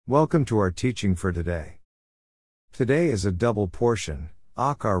Welcome to our teaching for today. Today is a double portion,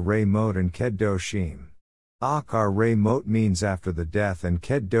 Acharei and Kedoshim. Acharei means after the death and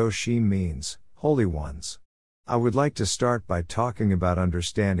Kedoshim means holy ones. I would like to start by talking about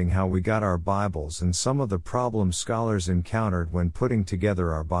understanding how we got our Bibles and some of the problems scholars encountered when putting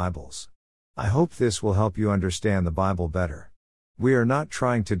together our Bibles. I hope this will help you understand the Bible better. We are not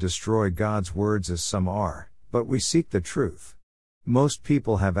trying to destroy God's words as some are, but we seek the truth. Most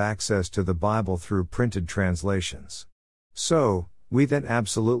people have access to the Bible through printed translations. So, we then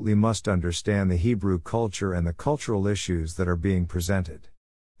absolutely must understand the Hebrew culture and the cultural issues that are being presented.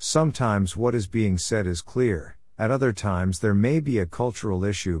 Sometimes what is being said is clear, at other times there may be a cultural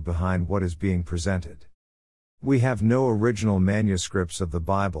issue behind what is being presented. We have no original manuscripts of the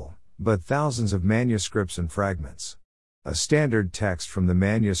Bible, but thousands of manuscripts and fragments. A standard text from the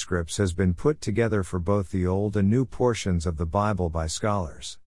manuscripts has been put together for both the Old and New portions of the Bible by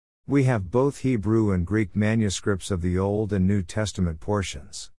scholars. We have both Hebrew and Greek manuscripts of the Old and New Testament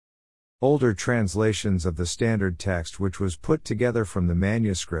portions. Older translations of the standard text which was put together from the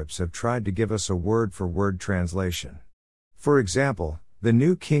manuscripts have tried to give us a word-for-word translation. For example, the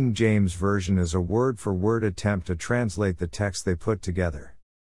New King James Version is a word-for-word attempt to translate the text they put together.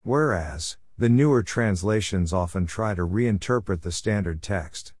 Whereas, the newer translations often try to reinterpret the standard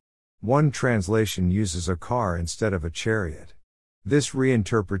text. One translation uses a car instead of a chariot. This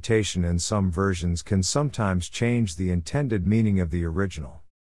reinterpretation in some versions can sometimes change the intended meaning of the original.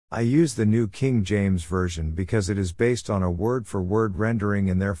 I use the New King James Version because it is based on a word-for-word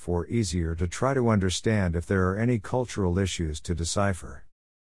rendering and therefore easier to try to understand if there are any cultural issues to decipher.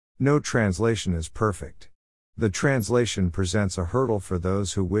 No translation is perfect. The translation presents a hurdle for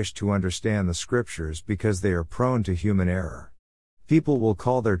those who wish to understand the scriptures because they are prone to human error. People will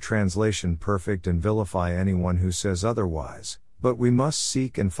call their translation perfect and vilify anyone who says otherwise, but we must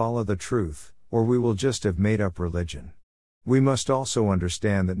seek and follow the truth, or we will just have made up religion. We must also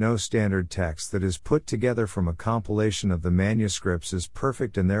understand that no standard text that is put together from a compilation of the manuscripts is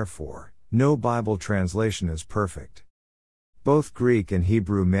perfect and therefore, no Bible translation is perfect. Both Greek and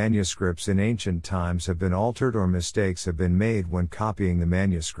Hebrew manuscripts in ancient times have been altered or mistakes have been made when copying the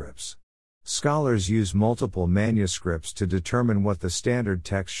manuscripts. Scholars use multiple manuscripts to determine what the standard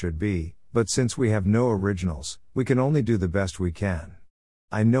text should be, but since we have no originals, we can only do the best we can.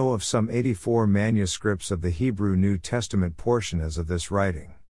 I know of some 84 manuscripts of the Hebrew New Testament portion as of this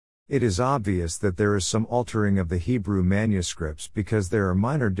writing. It is obvious that there is some altering of the Hebrew manuscripts because there are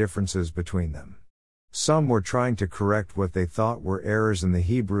minor differences between them. Some were trying to correct what they thought were errors in the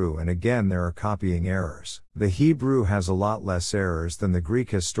Hebrew, and again there are copying errors. The Hebrew has a lot less errors than the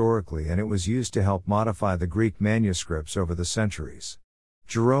Greek historically, and it was used to help modify the Greek manuscripts over the centuries.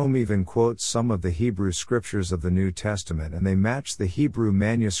 Jerome even quotes some of the Hebrew scriptures of the New Testament, and they match the Hebrew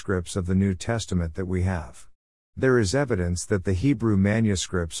manuscripts of the New Testament that we have. There is evidence that the Hebrew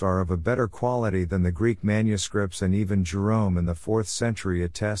manuscripts are of a better quality than the Greek manuscripts, and even Jerome in the 4th century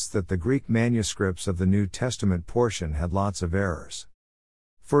attests that the Greek manuscripts of the New Testament portion had lots of errors.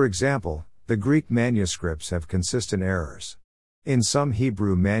 For example, the Greek manuscripts have consistent errors. In some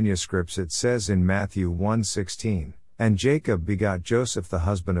Hebrew manuscripts it says in Matthew 1:16, "And Jacob begot Joseph the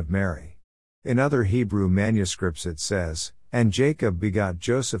husband of Mary." In other Hebrew manuscripts it says, "And Jacob begot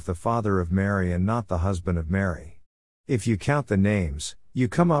Joseph the father of Mary and not the husband of Mary." If you count the names, you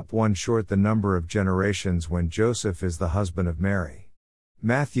come up one short the number of generations when Joseph is the husband of Mary.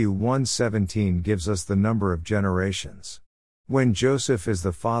 Matthew 1:17 gives us the number of generations. When Joseph is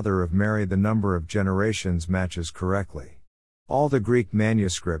the father of Mary, the number of generations matches correctly. All the Greek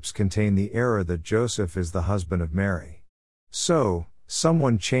manuscripts contain the error that Joseph is the husband of Mary. So,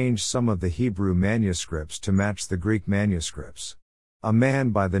 someone changed some of the Hebrew manuscripts to match the Greek manuscripts. A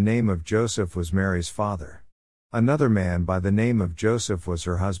man by the name of Joseph was Mary's father. Another man by the name of Joseph was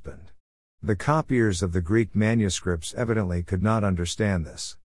her husband. The copiers of the Greek manuscripts evidently could not understand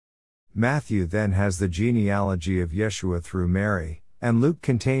this. Matthew then has the genealogy of Yeshua through Mary, and Luke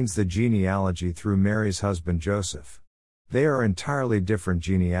contains the genealogy through Mary's husband Joseph. They are entirely different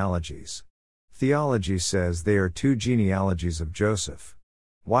genealogies. Theology says they are two genealogies of Joseph.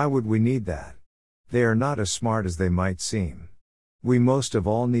 Why would we need that? They are not as smart as they might seem. We most of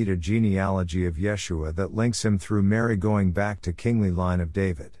all need a genealogy of Yeshua that links him through Mary going back to kingly line of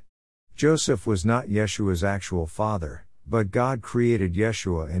David. Joseph was not Yeshua's actual father, but God created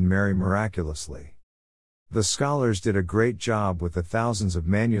Yeshua in Mary miraculously. The scholars did a great job with the thousands of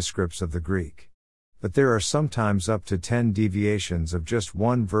manuscripts of the Greek. But there are sometimes up to 10 deviations of just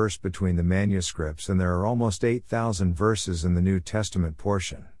one verse between the manuscripts, and there are almost 8,000 verses in the New Testament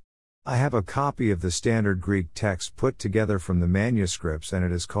portion. I have a copy of the standard Greek text put together from the manuscripts, and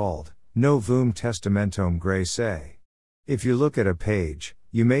it is called Novum Testamentum Graece. If you look at a page,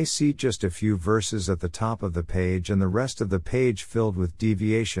 you may see just a few verses at the top of the page and the rest of the page filled with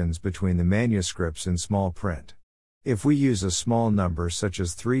deviations between the manuscripts in small print. If we use a small number such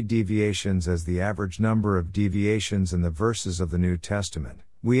as 3 deviations as the average number of deviations in the verses of the New Testament,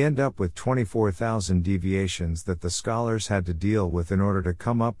 we end up with 24,000 deviations that the scholars had to deal with in order to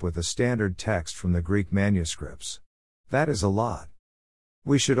come up with a standard text from the Greek manuscripts. That is a lot.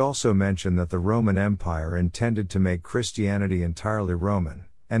 We should also mention that the Roman Empire intended to make Christianity entirely Roman,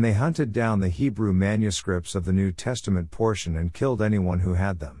 and they hunted down the Hebrew manuscripts of the New Testament portion and killed anyone who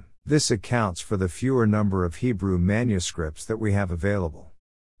had them. This accounts for the fewer number of Hebrew manuscripts that we have available.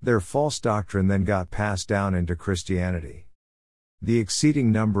 Their false doctrine then got passed down into Christianity. The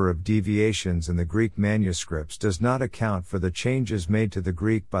exceeding number of deviations in the Greek manuscripts does not account for the changes made to the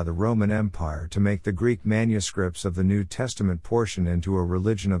Greek by the Roman Empire to make the Greek manuscripts of the New Testament portion into a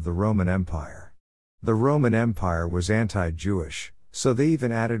religion of the Roman Empire. The Roman Empire was anti-Jewish, so they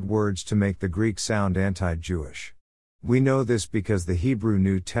even added words to make the Greek sound anti-Jewish. We know this because the Hebrew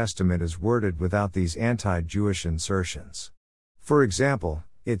New Testament is worded without these anti-Jewish insertions. For example,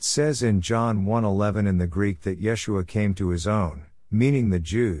 it says in John 1:11 in the Greek that Yeshua came to his own, meaning the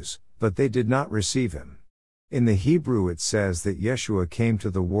Jews, but they did not receive him. In the Hebrew it says that Yeshua came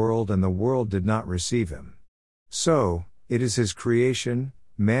to the world and the world did not receive him. So, it is his creation,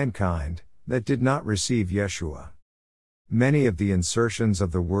 mankind, that did not receive Yeshua. Many of the insertions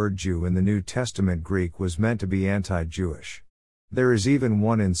of the word Jew in the New Testament Greek was meant to be anti-Jewish. There is even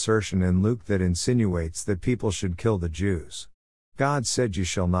one insertion in Luke that insinuates that people should kill the Jews. God said you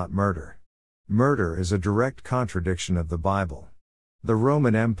shall not murder. Murder is a direct contradiction of the Bible. The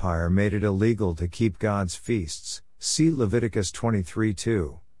Roman Empire made it illegal to keep God's feasts, see Leviticus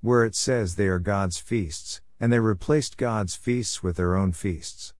 23:2, where it says they are God's feasts, and they replaced God's feasts with their own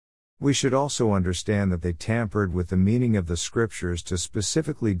feasts. We should also understand that they tampered with the meaning of the scriptures to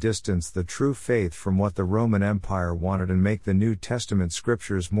specifically distance the true faith from what the Roman Empire wanted and make the New Testament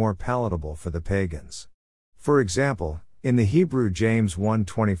scriptures more palatable for the pagans. For example, in the Hebrew James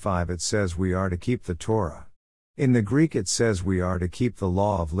 1:25 it says we are to keep the Torah. In the Greek it says we are to keep the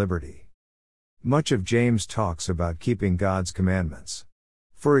law of liberty. Much of James talks about keeping God's commandments.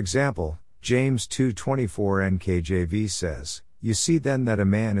 For example, James 2:24 NKJV says, "You see then that a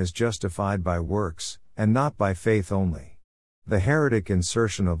man is justified by works, and not by faith only." The heretic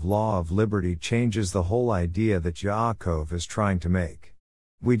insertion of law of liberty changes the whole idea that Yaakov is trying to make.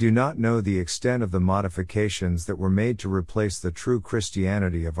 We do not know the extent of the modifications that were made to replace the true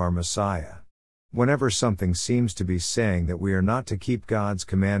Christianity of our Messiah. Whenever something seems to be saying that we are not to keep God's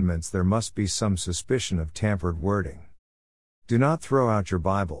commandments, there must be some suspicion of tampered wording. Do not throw out your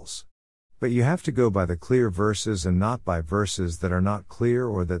Bibles. But you have to go by the clear verses and not by verses that are not clear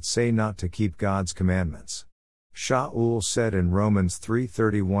or that say not to keep God's commandments. Shaul said in Romans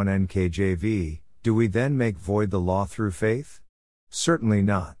 3:31 NKJV, "Do we then make void the law through faith? Certainly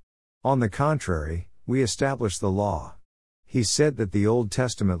not. On the contrary, we establish the law." He said that the Old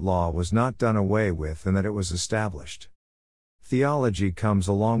Testament law was not done away with and that it was established. Theology comes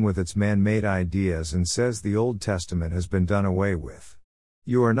along with its man-made ideas and says the Old Testament has been done away with.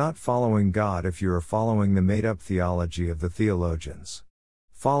 You are not following God if you are following the made-up theology of the theologians.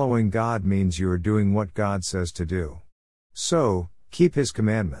 Following God means you are doing what God says to do. So, keep His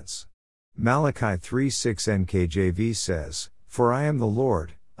commandments. Malachi 3:6 NKJV says, "For I am the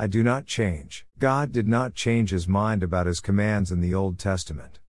Lord, I do not change." God did not change His mind about His commands in the Old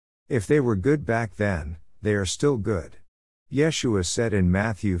Testament. If they were good back then, they are still good. Yeshua said in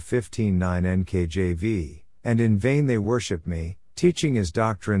Matthew 15:9 NKJV, "And in vain they worship me, teaching as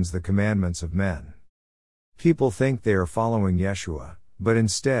doctrines the commandments of men." People think they are following Yeshua, but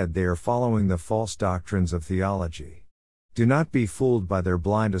instead they are following the false doctrines of theology. Do not be fooled by their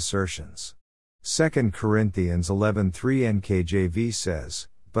blind assertions. 2 Corinthians 11:3 NKJV says,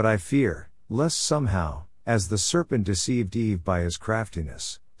 "But I fear, lest somehow, as the serpent deceived Eve by his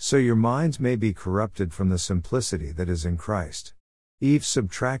craftiness, so your minds may be corrupted from the simplicity that is in Christ." Eve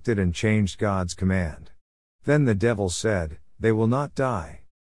subtracted and changed God's command. Then the devil said, "They will not die."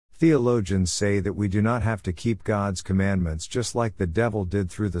 Theologians say that we do not have to keep God's commandments just like the devil did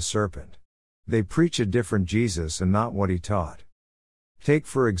through the serpent. They preach a different Jesus and not what He taught. Take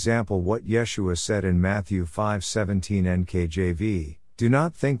for example what Yeshua said in Matthew 5:17 NKJV, "Do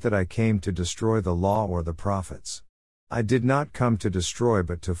not think that I came to destroy the law or the prophets. I did not come to destroy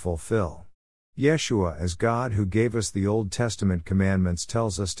but to fulfill." Yeshua as God who gave us the Old Testament commandments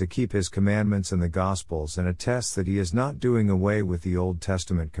tells us to keep His commandments in the Gospels and attests that He is not doing away with the Old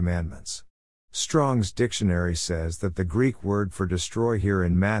Testament commandments. Strong's dictionary says that the Greek word for destroy here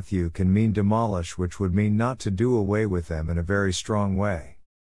in Matthew can mean demolish, which would mean not to do away with them in a very strong way.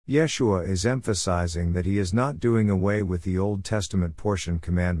 Yeshua is emphasizing that He is not doing away with the Old Testament portion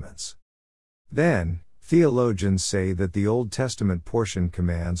commandments. Then, theologians say that the Old Testament portion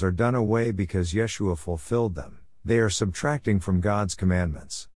commands are done away because Yeshua fulfilled them. They are subtracting from God's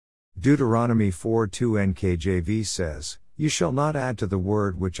commandments. Deuteronomy 4:2 NKJV says, "You shall not add to the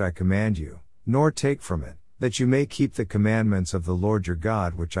word which I command you, nor take from it, that you may keep the commandments of the Lord your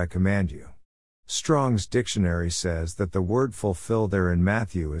God which I command you." Strong's dictionary says that the word fulfill there in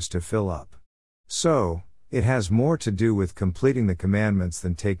Matthew is to fill up. So, it has more to do with completing the commandments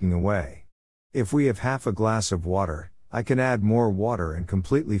than taking away. If we have half a glass of water, I can add more water and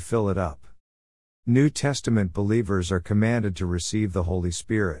completely fill it up. New Testament believers are commanded to receive the Holy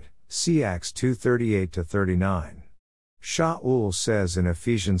Spirit. See Acts 2:38-39. Shaul says in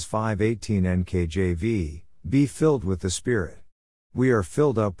Ephesians 5:18 NKJV, "Be filled with the Spirit." We are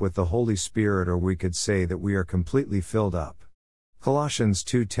filled up with the Holy Spirit, or we could say that we are completely filled up. Colossians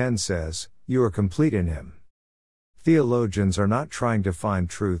 2:10 says, "You are complete in Him." Theologians are not trying to find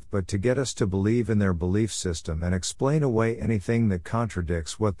truth but to get us to believe in their belief system and explain away anything that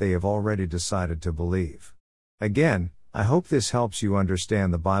contradicts what they have already decided to believe. Again, I hope this helps you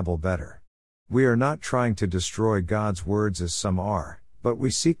understand the Bible better. We are not trying to destroy God's words as some are, but we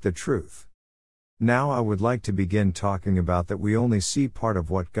seek the truth. Now I would like to begin talking about that we only see part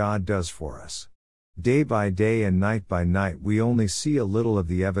of what God does for us. Day by day and night by night we only see a little of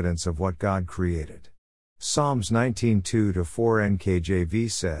the evidence of what God created. Psalms 19:2-4 NKJV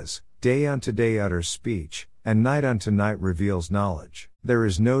says, "Day unto day utters speech, and night unto night reveals knowledge. There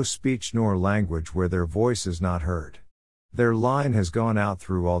is no speech nor language where their voice is not heard. Their line has gone out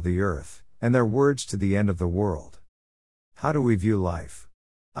through all the earth, and their words to the end of the world." How do we view life?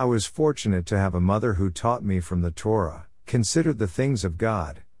 I was fortunate to have a mother who taught me from the Torah, considered the things of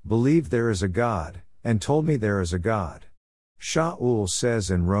God, believed there is a God, and told me there is a God. Shaul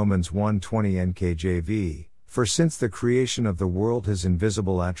says in Romans 1:20 NKJV, "For since the creation of the world His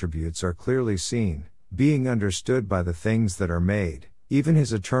invisible attributes are clearly seen, being understood by the things that are made, even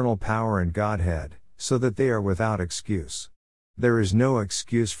His eternal power and Godhead, so that they are without excuse." There is no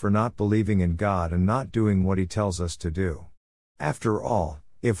excuse for not believing in God and not doing what He tells us to do. After all,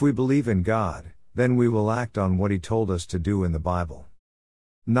 if we believe in God, then we will act on what He told us to do in the Bible.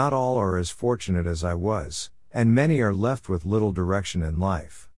 Not all are as fortunate as I was, and many are left with little direction in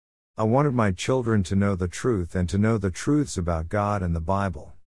life. I wanted my children to know the truth and to know the truths about God and the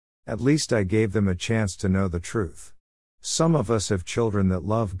Bible. At least I gave them a chance to know the truth. Some of us have children that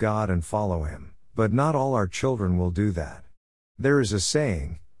love God and follow Him, but not all our children will do that. There is a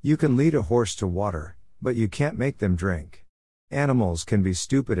saying, "You can lead a horse to water, but you can't make them drink." Animals can be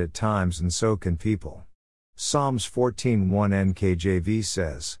stupid at times and so can people. Psalms 14:1 NKJV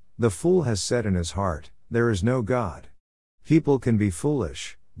says, "The fool has said in his heart, there is no God." People can be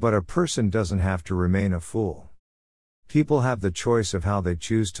foolish, but a person doesn't have to remain a fool. People have the choice of how they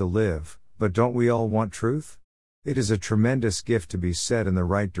choose to live, but don't we all want truth? It is a tremendous gift to be set in the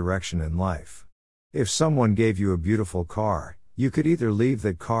right direction in life. If someone gave you a beautiful car, you could either leave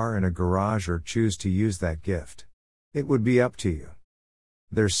that car in a garage or choose to use that gift. It would be up to you.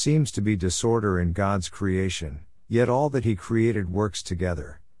 There seems to be disorder in God's creation, yet all that He created works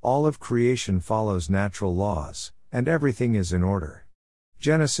together. All of creation follows natural laws, and everything is in order.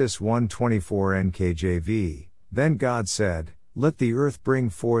 Genesis 1:24 NKJV, "Then God said, Let the earth bring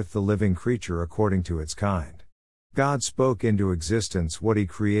forth the living creature according to its kind." God spoke into existence what He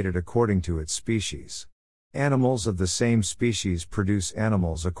created according to its species. Animals of the same species produce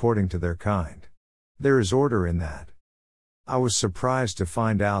animals according to their kind. There is order in that. I was surprised to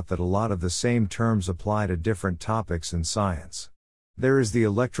find out that a lot of the same terms apply to different topics in science. There is the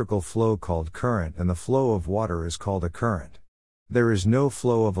electrical flow called current and the flow of water is called a current. There is no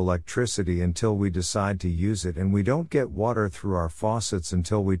flow of electricity until we decide to use it, and we don't get water through our faucets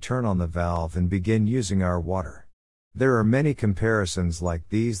until we turn on the valve and begin using our water. There are many comparisons like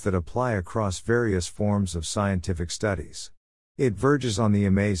these that apply across various forms of scientific studies. It verges on the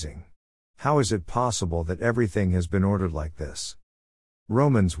amazing. How is it possible that everything has been ordered like this?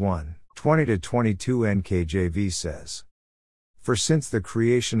 Romans 1:20-22 NKJV says, "For since the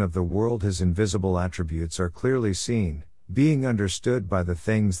creation of the world His invisible attributes are clearly seen, being understood by the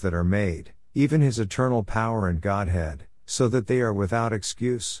things that are made, even His eternal power and Godhead, so that they are without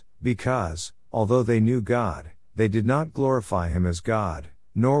excuse, because, although they knew God, they did not glorify Him as God,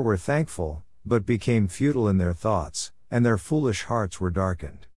 nor were thankful, but became futile in their thoughts, and their foolish hearts were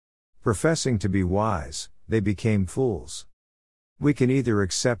darkened. Professing to be wise, they became fools. We can either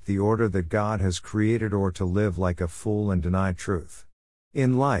accept the order that God has created or to live like a fool and deny truth.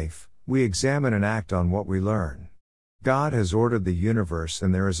 In life, we examine and act on what we learn. God has ordered the universe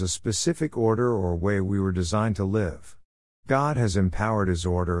and there is a specific order or way we were designed to live. God has empowered His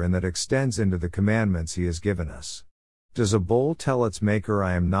order and that extends into the commandments He has given us. Does a bowl tell its maker,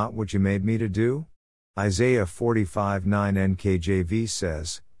 "I am not what you made me to do"? Isaiah 45:9 NKJV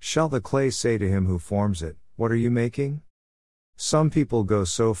says, "Shall the clay say to him who forms it, 'What are you making?'" Some people go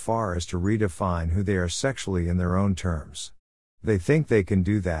so far as to redefine who they are sexually in their own terms. They think they can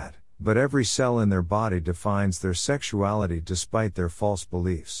do that, but every cell in their body defines their sexuality despite their false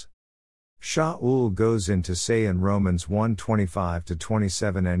beliefs. Shaul goes in to say in Romans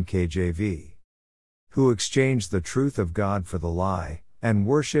 1:25-27 NKJV, "Who exchanged the truth of God for the lie, and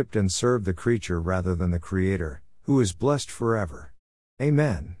worshipped and served the creature rather than the Creator, who is blessed forever.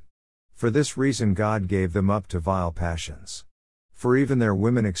 Amen. For this reason God gave them up to vile passions. For even their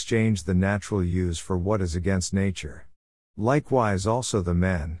women exchanged the natural use for what is against nature. Likewise also the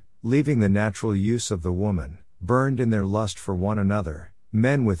men, leaving the natural use of the woman, burned in their lust for one another,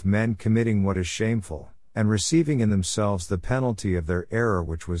 men with men committing what is shameful, and receiving in themselves the penalty of their error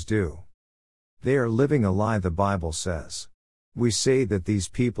which was due. They are living a lie," the Bible says. We say that these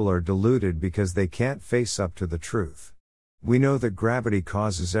people are deluded because they can't face up to the truth. We know that gravity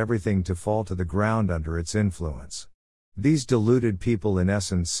causes everything to fall to the ground under its influence. These deluded people in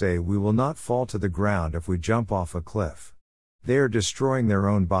essence say we will not fall to the ground if we jump off a cliff. They are destroying their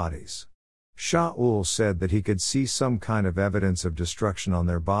own bodies. Shaul said that he could see some kind of evidence of destruction on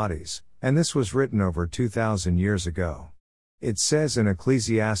their bodies, and this was written over 2,000 years ago. It says in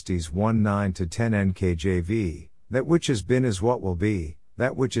Ecclesiastes 1:9-10 NKJV, "That which has been is what will be,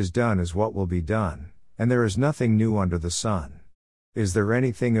 that which is done is what will be done, and there is nothing new under the sun. Is there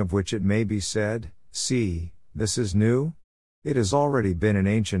anything of which it may be said, 'See, this is new'? It has already been in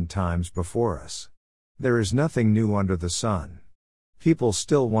ancient times before us. There is nothing new under the sun." People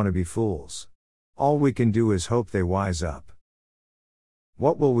still want to be fools. All we can do is hope they wise up.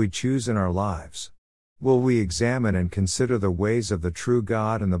 What will we choose in our lives? Will we examine and consider the ways of the true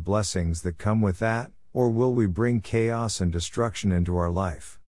God and the blessings that come with that, or will we bring chaos and destruction into our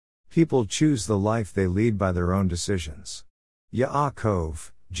life? People choose the life they lead by their own decisions.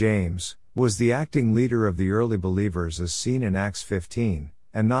 Yaakov, James, was the acting leader of the early believers as seen in Acts 15,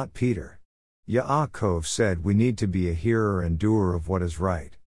 and not Peter. Yaakov said we need to be a hearer and doer of what is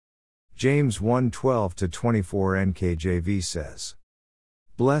right. James 1:12-24 NKJV says,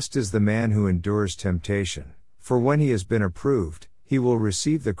 "Blessed is the man who endures temptation, for when he has been approved, he will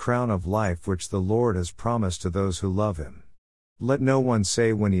receive the crown of life which the Lord has promised to those who love him. Let no one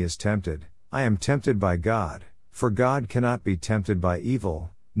say when he is tempted, 'I am tempted by God,' for God cannot be tempted by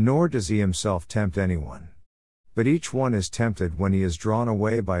evil, nor does he himself tempt anyone. But each one is tempted when he is drawn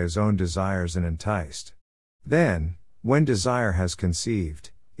away by his own desires and enticed. Then, when desire has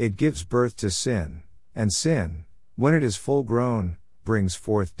conceived, it gives birth to sin, and sin, when it is full grown, brings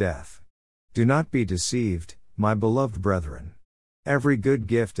forth death. Do not be deceived, my beloved brethren. Every good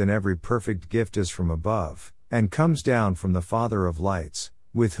gift and every perfect gift is from above, and comes down from the Father of lights,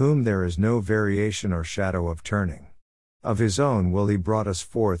 with whom there is no variation or shadow of turning. Of his own will he brought us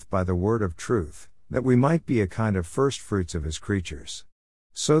forth by the word of truth, that we might be a kind of firstfruits of his creatures.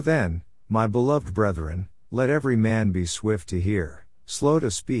 So then, my beloved brethren, let every man be swift to hear, slow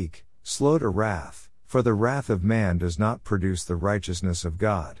to speak, slow to wrath, for the wrath of man does not produce the righteousness of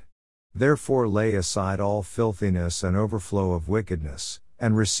God. Therefore lay aside all filthiness and overflow of wickedness,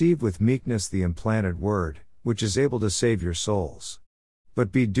 and receive with meekness the implanted word, which is able to save your souls.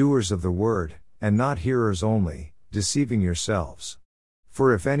 But be doers of the word, and not hearers only, deceiving yourselves.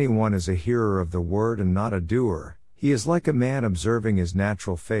 For if anyone is a hearer of the word and not a doer, he is like a man observing his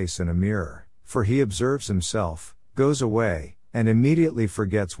natural face in a mirror, for he observes himself, goes away, and immediately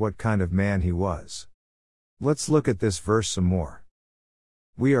forgets what kind of man he was." Let's look at this verse some more.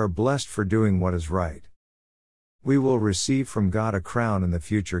 We are blessed for doing what is right. We will receive from God a crown in the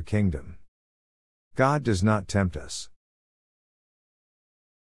future kingdom. God does not tempt us.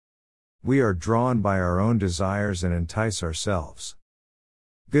 We are drawn by our own desires and entice ourselves.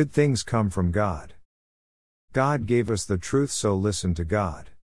 Good things come from God. God gave us the truth, so listen to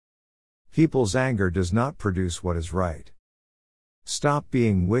God. People's anger does not produce what is right. Stop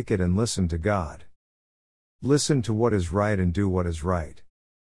being wicked and listen to God. Listen to what is right and do what is right.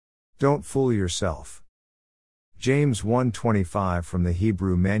 Don't fool yourself. James 1:25 from the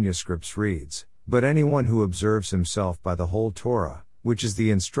Hebrew manuscripts reads, "But anyone who observes himself by the whole Torah, which is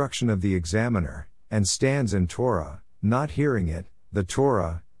the instruction of the examiner, and stands in Torah, not hearing it, the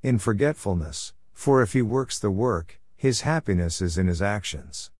Torah, in forgetfulness, for if he works the work, his happiness is in his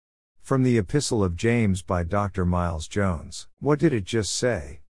actions. From the Epistle of James by Dr. Miles Jones. What did it just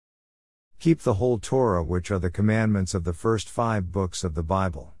say? Keep the whole Torah, which are the commandments of the first 5 books of the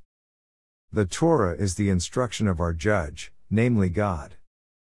Bible. The Torah is the instruction of our judge, namely God.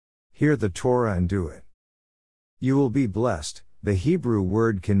 Hear the Torah and do it. You will be blessed. The Hebrew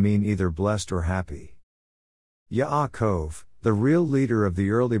word can mean either blessed or happy. Yaakov, the real leader of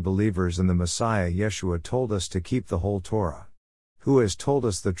the early believers in the Messiah Yeshua, told us to keep the whole Torah. Who has told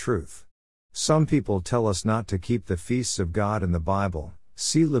us the truth? Some people tell us not to keep the feasts of God in the Bible,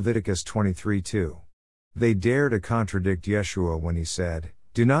 see Leviticus 23:2. They dare to contradict Yeshua when he said,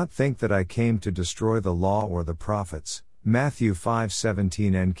 "Do not think that I came to destroy the law or the prophets," Matthew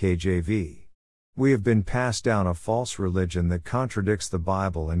 5:17 NKJV. We have been passed down a false religion that contradicts the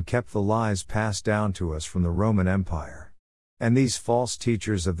Bible and kept the lies passed down to us from the Roman Empire. And these false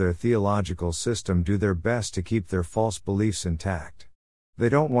teachers of their theological system do their best to keep their false beliefs intact. They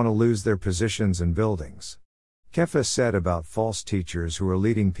don't want to lose their positions and buildings. Kepha said about false teachers who are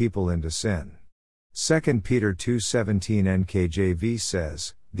leading people into sin. 2 Peter 2:17 NKJV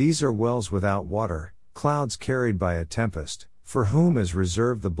says, "These are wells without water, clouds carried by a tempest, for whom is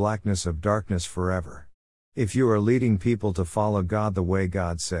reserved the blackness of darkness forever." If you are leading people to follow God the way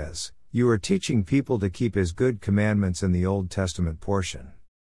God says, you are teaching people to keep His good commandments in the Old Testament portion.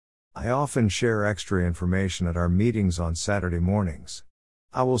 I often share extra information at our meetings on Saturday mornings.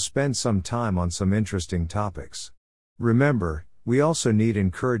 I will spend some time on some interesting topics. Remember, we also need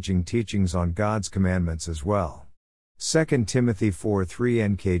encouraging teachings on God's commandments as well. 2 Timothy 4:3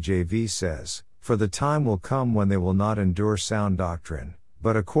 NKJV says, "For the time will come when they will not endure sound doctrine,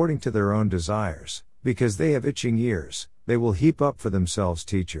 but according to their own desires, because they have itching ears, they will heap up for themselves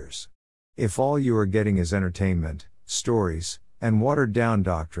teachers." If all you are getting is entertainment, stories, and watered-down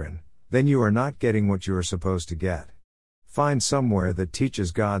doctrine, then you are not getting what you are supposed to get. Find somewhere that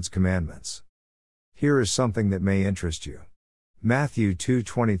teaches God's commandments. Here is something that may interest you. Matthew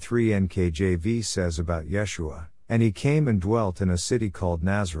 2:23 NKJV says about Yeshua, "And he came and dwelt in a city called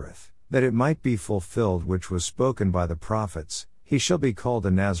Nazareth, that it might be fulfilled which was spoken by the prophets, he shall be called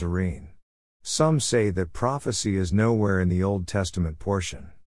a Nazarene." Some say that prophecy is nowhere in the Old Testament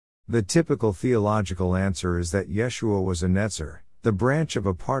portion. The typical theological answer is that Yeshua was a netzer, the branch of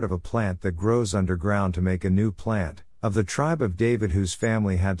a part of a plant that grows underground to make a new plant, of the tribe of David, whose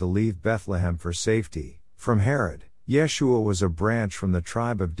family had to leave Bethlehem for safety from Herod. Yeshua was a branch from the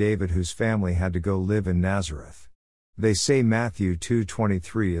tribe of David whose family had to go live in Nazareth. They say Matthew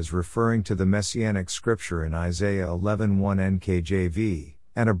 2:23 is referring to the messianic scripture in Isaiah 11:1 NKJV,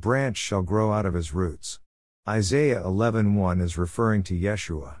 "And a branch shall grow out of his roots." Isaiah 11:1 is referring to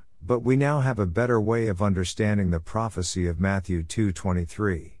Yeshua, but we now have a better way of understanding the prophecy of Matthew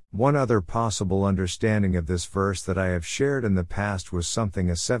 2:23. One other possible understanding of this verse that I have shared in the past was something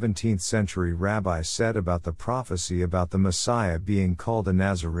a 17th century rabbi said about the prophecy about the Messiah being called a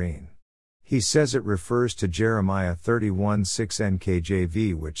Nazarene. He says it refers to Jeremiah 31:6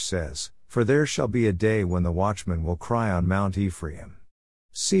 NKJV, which says, "For there shall be a day when the watchman will cry on Mount Ephraim."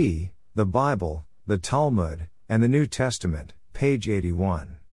 See, the Bible, the Talmud, and the New Testament, page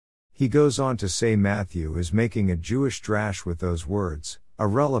 81. He goes on to say Matthew is making a Jewish drash with those words, a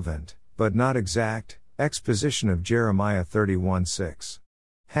relevant, but not exact, exposition of Jeremiah 31:6.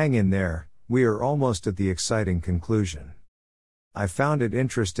 Hang in there, we are almost at the exciting conclusion. I found it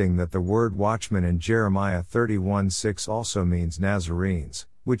interesting that the word watchman in Jeremiah 31:6 also means Nazarenes,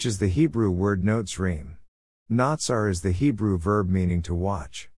 which is the Hebrew word notzrim. Natsar is the Hebrew verb meaning to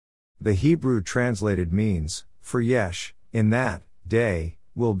watch. The Hebrew translated means, for Yesh, in that day,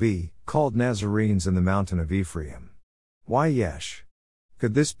 will be called Nazarenes in the mountain of Ephraim. Why Yesh?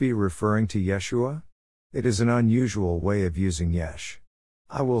 Could this be referring to Yeshua? It is an unusual way of using Yesh.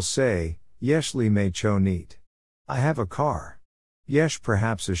 I will say, Yesh li me chonit. I have a car. Yesh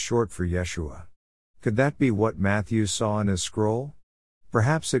perhaps is short for Yeshua. Could that be what Matthew saw in his scroll?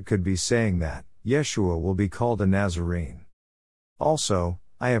 Perhaps it could be saying that Yeshua will be called a Nazarene. Also,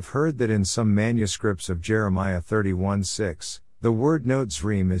 I have heard that in some manuscripts of Jeremiah 31:6, the word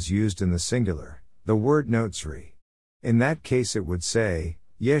notzrim is used in the singular, the word notzri. In that case it would say,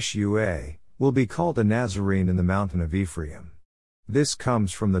 Yeshua will be called a Nazarene in the mountain of Ephraim. This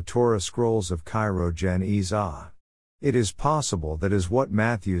comes from the Torah scrolls of Cairo Gen Ezah. It is possible that is what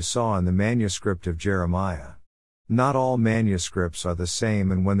Matthew saw in the manuscript of Jeremiah. Not all manuscripts are the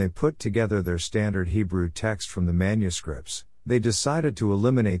same, and when they put together their standard Hebrew text from the manuscripts, they decided to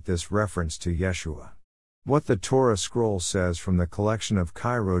eliminate this reference to Yeshua. What the Torah scroll says from the collection of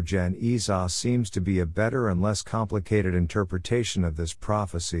Cairo Gen Ezah seems to be a better and less complicated interpretation of this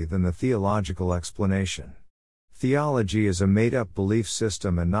prophecy than the theological explanation. Theology is a made-up belief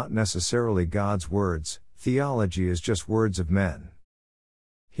system and not necessarily God's words. Theology is just words of men.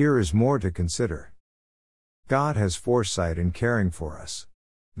 Here is more to consider. God has foresight in caring for us.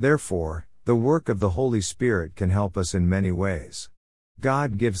 Therefore, the work of the Holy Spirit can help us in many ways.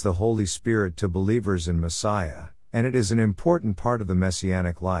 God gives the Holy Spirit to believers in Messiah, and it is an important part of the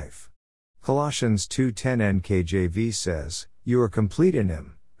Messianic life. Colossians 2:10 NKJV says, "You are complete in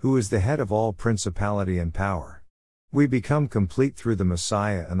Him, who is the head of all principality and power." We become complete through the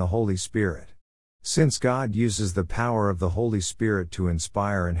Messiah and the Holy Spirit. Since God uses the power of the Holy Spirit to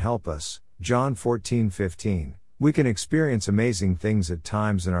inspire and help us, John 14:15, we can experience amazing things at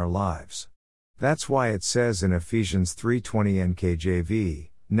times in our lives. That's why it says in Ephesians 3:20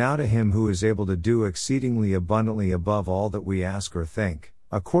 NKJV, "Now to Him who is able to do exceedingly abundantly above all that we ask or think,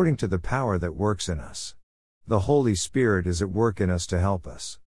 according to the power that works in us." The Holy Spirit is at work in us to help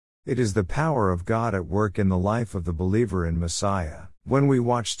us. It is the power of God at work in the life of the believer in Messiah. When we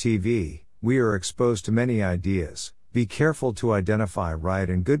watch TV, we are exposed to many ideas. Be careful to identify right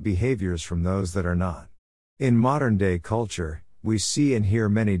and good behaviors from those that are not. In modern-day culture, we see and hear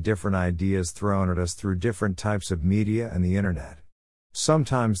many different ideas thrown at us through different types of media and the internet.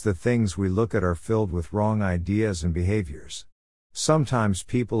 Sometimes the things we look at are filled with wrong ideas and behaviors. Sometimes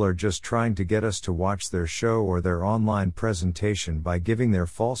people are just trying to get us to watch their show or their online presentation by giving their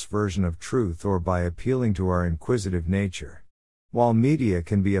false version of truth or by appealing to our inquisitive nature. While media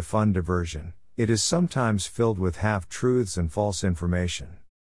can be a fun diversion, it is sometimes filled with half-truths and false information.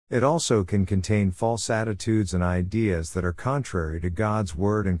 It also can contain false attitudes and ideas that are contrary to God's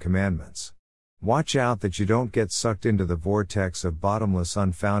word and commandments. Watch out that you don't get sucked into the vortex of bottomless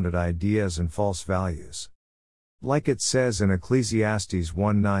unfounded ideas and false values. Like it says in Ecclesiastes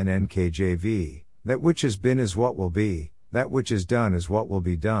 1:9 NKJV, "That which has been is what will be, that which is done is what will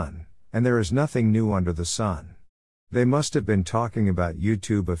be done, and there is nothing new under the sun." They must have been talking about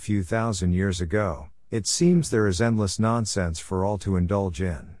YouTube a few thousand years ago. It seems there is endless nonsense for all to indulge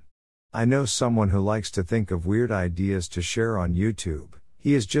in. I know someone who likes to think of weird ideas to share on YouTube.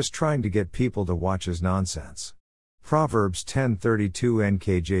 He is just trying to get people to watch his nonsense. Proverbs 10:32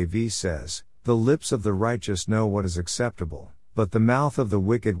 NKJV says, "The lips of the righteous know what is acceptable, but the mouth of the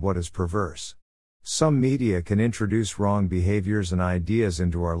wicked what is perverse." Some media can introduce wrong behaviors and ideas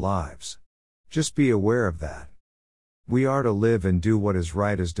into our lives. Just be aware of that. We are to live and do what is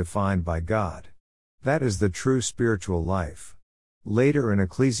right as defined by God. That is the true spiritual life. Later in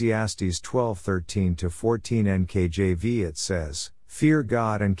Ecclesiastes 12:13-14 NKJV it says, "Fear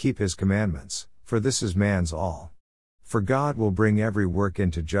God and keep His commandments, for this is man's all. For God will bring every work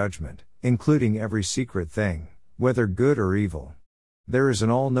into judgment, including every secret thing, whether good or evil." There is an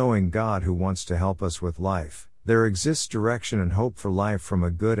all-knowing God who wants to help us with life. There exists direction and hope for life from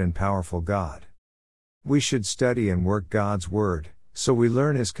a good and powerful God. We should study and work God's word, so we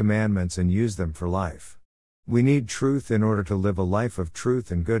learn His commandments and use them for life. We need truth in order to live a life of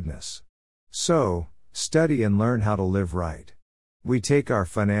truth and goodness. So, study and learn how to live right. We take our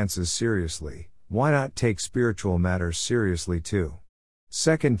finances seriously, why not take spiritual matters seriously too?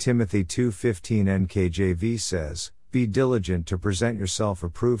 2 Timothy 2:15 NKJV says, "Be diligent to present yourself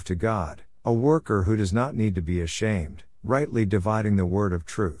approved to God, a worker who does not need to be ashamed, rightly dividing the word of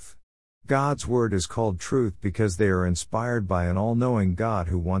truth." God's word is called truth because they are inspired by an all-knowing God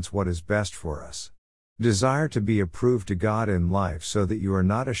who wants what is best for us. Desire to be approved to God in life so that you are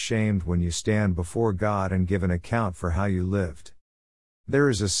not ashamed when you stand before God and give an account for how you lived. There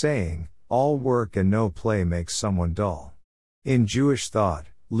is a saying, "All work and no play makes someone dull." In Jewish thought,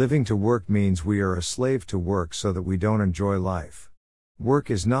 living to work means we are a slave to work so that we don't enjoy life.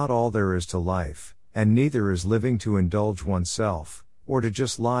 Work is not all there is to life, and neither is living to indulge oneself, or to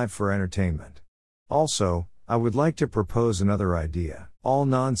just live for entertainment. Also, I would like to propose another idea. All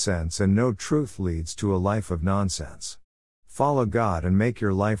nonsense and no truth leads to a life of nonsense. Follow God and make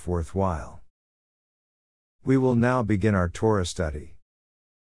your life worthwhile. We will now begin our Torah study.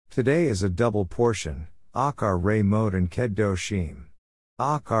 Today is a double portion, Acharei Mot and Kedoshim.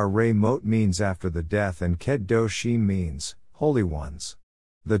 Acharei Mot means after the death and Kedoshim means holy ones.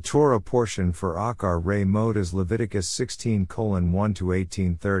 The Torah portion for Acharei Mot is Leviticus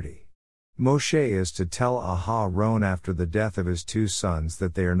 16:1-18:30. Moshe is to tell Aharon after the death of his two sons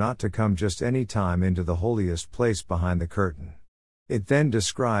that they are not to come just any time into the holiest place behind the curtain. It then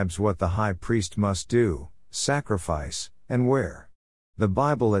describes what the high priest must do, sacrifice, and where. The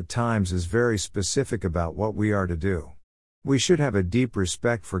Bible at times is very specific about what we are to do. We should have a deep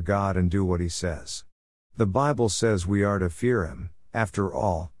respect for God and do what He says. The Bible says we are to fear Him. After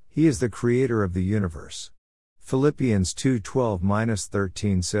all, He is the creator of the universe. Philippians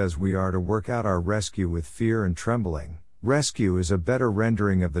 2:12-13 says we are to work out our rescue with fear and trembling. Rescue is a better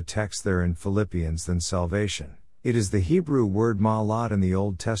rendering of the text there in Philippians than salvation. It is the Hebrew word ma'alat in the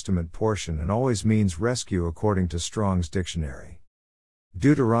Old Testament portion and always means rescue according to Strong's dictionary.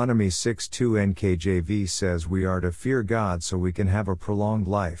 Deuteronomy 6:2 NKJV says we are to fear God so we can have a prolonged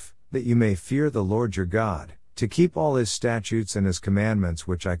life, that you may fear the Lord your God, to keep all His statutes and His commandments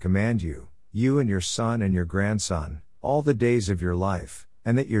which I command you, you and your son and your grandson, all the days of your life,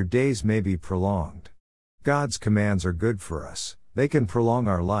 and that your days may be prolonged. God's commands are good for us, they can prolong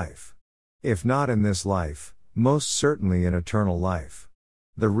our life. If not in this life, most certainly in eternal life.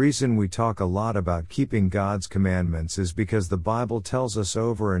 The reason we talk a lot about keeping God's commandments is because the Bible tells us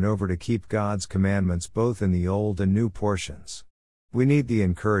over and over to keep God's commandments both in the Old and New portions. We need the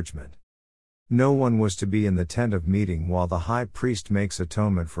encouragement. No one was to be in the tent of meeting while the high priest makes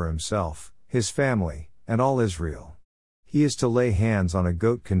atonement for himself, his family, and all Israel. He is to lay hands on a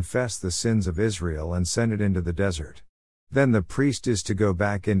goat, confess the sins of Israel, and send it into the desert. Then the priest is to go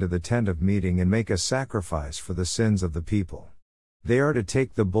back into the tent of meeting and make a sacrifice for the sins of the people. They are to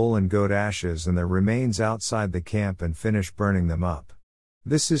take the bull and goat ashes and their remains outside the camp and finish burning them up.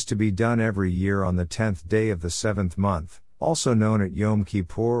 This is to be done every year on the 10th day of the 7th month, also known as Yom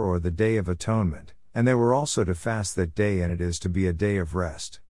Kippur or the Day of Atonement, and they were also to fast that day, and it is to be a day of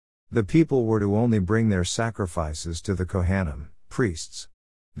rest. The people were to only bring their sacrifices to the Kohanim, priests.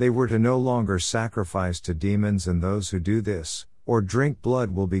 They were to no longer sacrifice to demons, and those who do this, or drink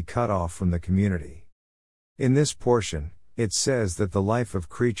blood, will be cut off from the community. In this portion, it says that the life of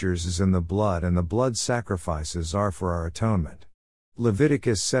creatures is in the blood, and the blood sacrifices are for our atonement.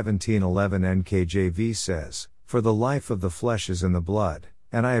 Leviticus 17:11 NKJV says, "For the life of the flesh is in the blood,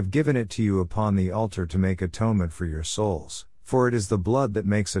 and I have given it to you upon the altar to make atonement for your souls, for it is the blood that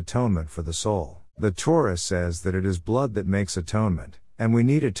makes atonement for the soul." The Torah says that it is blood that makes atonement, and we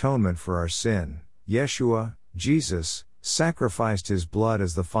need atonement for our sin. Yeshua, Jesus, sacrificed His blood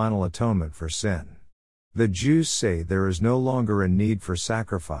as the final atonement for sin. The Jews say there is no longer a need for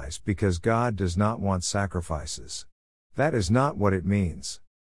sacrifice because God does not want sacrifices. That is not what it means.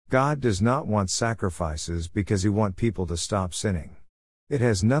 God does not want sacrifices because He wants people to stop sinning. It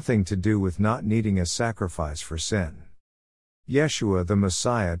has nothing to do with not needing a sacrifice for sin. Yeshua the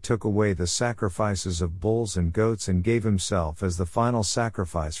Messiah took away the sacrifices of bulls and goats and gave Himself as the final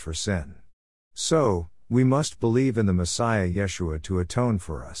sacrifice for sin. So, we must believe in the Messiah Yeshua to atone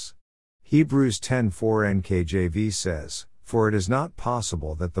for us. Hebrews 10:4 NKJV says, "For it is not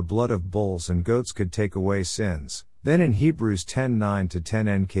possible that the blood of bulls and goats could take away sins." Then in Hebrews 10:9-10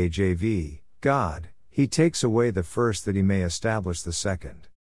 NKJV, God, He takes away the first that He may establish the second.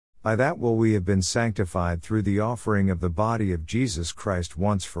 By that will we have been sanctified through the offering of the body of Jesus Christ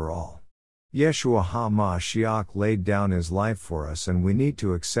once for all. Yeshua HaMashiach laid down His life for us, and we need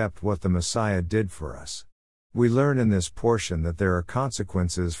to accept what the Messiah did for us. We learn in this portion that there are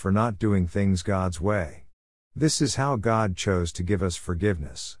consequences for not doing things God's way. This is how God chose to give us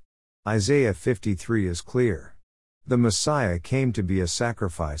forgiveness. Isaiah 53 is clear. The Messiah came to be a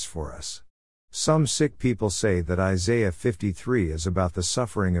sacrifice for us. Some sick people say that Isaiah 53 is about the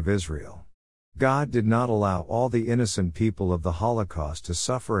suffering of Israel. God did not allow all the innocent people of the Holocaust to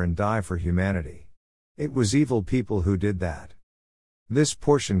suffer and die for humanity. It was evil people who did that. This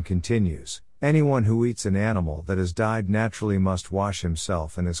portion continues, "Anyone who eats an animal that has died naturally must wash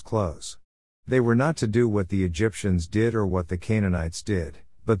himself and his clothes." They were not to do what the Egyptians did or what the Canaanites did,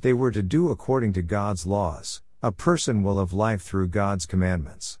 but they were to do according to God's laws. A person will have life through God's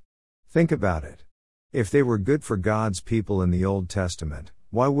commandments. Think about it. If they were good for God's people in the Old Testament,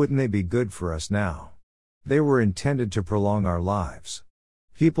 why wouldn't they be good for us now? They were intended to prolong our lives.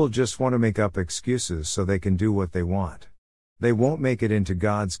 People just want to make up excuses so they can do what they want. They won't make it into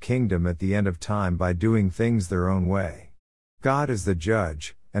God's kingdom at the end of time by doing things their own way. God is the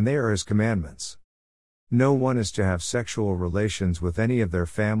judge, and they are His commandments. No one is to have sexual relations with any of their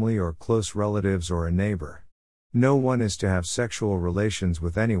family or close relatives or a neighbor. No one is to have sexual relations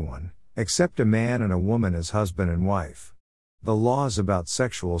with anyone, except a man and a woman as husband and wife. The laws about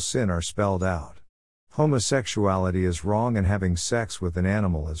sexual sin are spelled out. Homosexuality is wrong, and having sex with an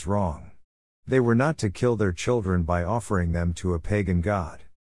animal is wrong. They were not to kill their children by offering them to a pagan god.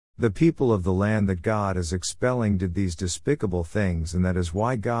 The people of the land that God is expelling did these despicable things, and that is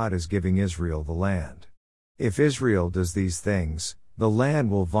why God is giving Israel the land. If Israel does these things, the land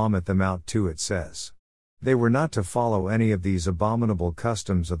will vomit them out too, it says. They were not to follow any of these abominable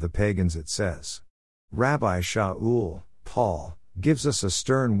customs of the pagans, it says. Rabbi Shaul, Paul, gives us a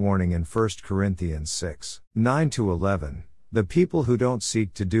stern warning in 1 Corinthians 6, 9-11. The people who don't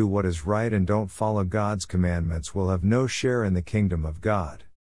seek to do what is right and don't follow God's commandments will have no share in the kingdom of God.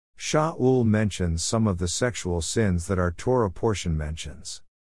 Shaul mentions some of the sexual sins that our Torah portion mentions.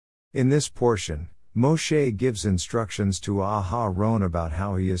 In this portion, Moshe gives instructions to Aharon about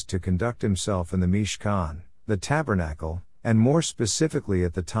how he is to conduct himself in the Mishkan, the tabernacle, and more specifically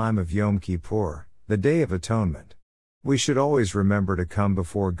at the time of Yom Kippur, the Day of Atonement. We should always remember to come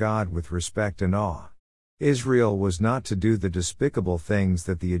before God with respect and awe. Israel was not to do the despicable things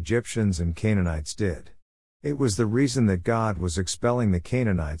that the Egyptians and Canaanites did. It was the reason that God was expelling the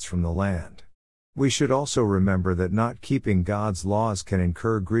Canaanites from the land. We should also remember that not keeping God's laws can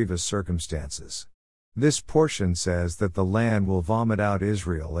incur grievous circumstances. This portion says that the land will vomit out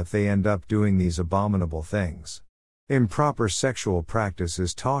Israel if they end up doing these abominable things. Improper sexual practice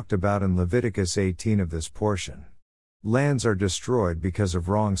is talked about in Leviticus 18 of this portion. Lands are destroyed because of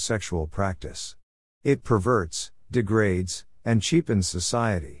wrong sexual practice. It perverts, degrades, and cheapens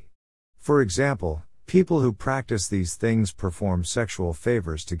society. For example, people who practice these things perform sexual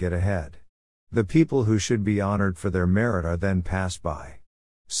favors to get ahead. The people who should be honored for their merit are then passed by.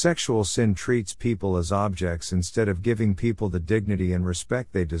 Sexual sin treats people as objects instead of giving people the dignity and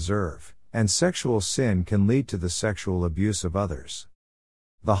respect they deserve, and sexual sin can lead to the sexual abuse of others.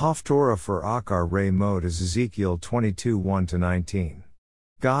 The Haftorah for Acharei mode is Ezekiel 22, 1-19.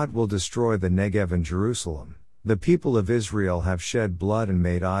 God will destroy the Negev and Jerusalem. The people of Israel have shed blood and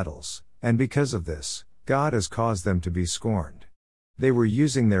made idols, and because of this, God has caused them to be scorned. They were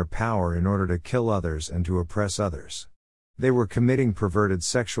using their power in order to kill others and to oppress others. They were committing perverted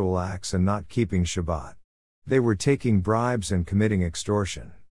sexual acts and not keeping Shabbat. They were taking bribes and committing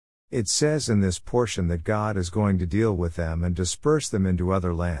extortion. It says in this portion that God is going to deal with them and disperse them into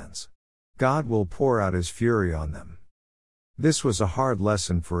other lands. God will pour out his fury on them. This was a hard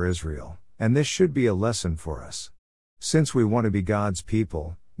lesson for Israel, and this should be a lesson for us. Since we want to be God's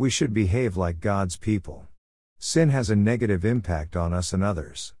people, we should behave like God's people. Sin has a negative impact on us and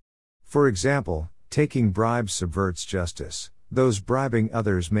others. For example, taking bribes subverts justice. Those bribing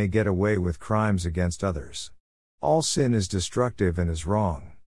others may get away with crimes against others. All sin is destructive and is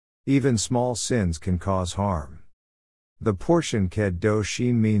wrong. Even small sins can cause harm. The portion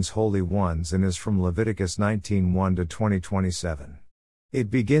Kedoshim means holy ones and is from Leviticus 19, 1-20-27.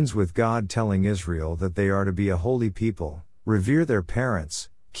 It begins with God telling Israel that they are to be a holy people, revere their parents,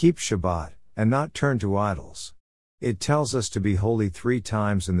 keep Shabbat, and not turn to idols. It tells us to be holy 3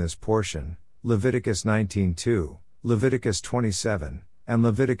 times in this portion: Leviticus 19:2, Leviticus 27, and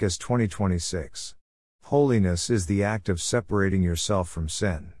Leviticus 20:26. Holiness is the act of separating yourself from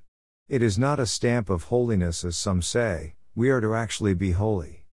sin. It is not a stamp of holiness as some say. We are to actually be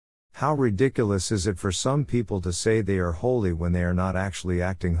holy. How ridiculous is it for some people to say they are holy when they are not actually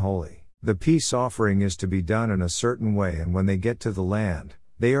acting holy? The peace offering is to be done in a certain way, and when they get to the land,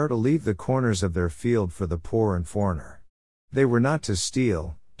 they are to leave the corners of their field for the poor and foreigner. They were not to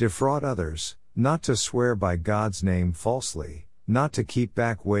steal, defraud others, not to swear by God's name falsely, not to keep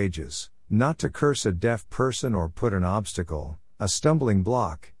back wages, not to curse a deaf person or put an obstacle, a stumbling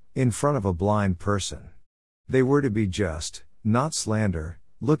block, in front of a blind person. They were to be just, not slander,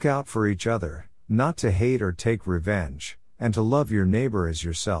 look out for each other, not to hate or take revenge, and to love your neighbor as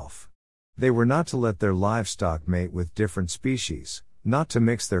yourself. They were not to let their livestock mate with different species, not to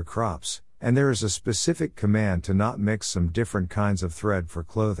mix their crops, and there is a specific command to not mix some different kinds of thread for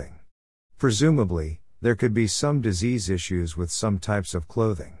clothing. Presumably, there could be some disease issues with some types of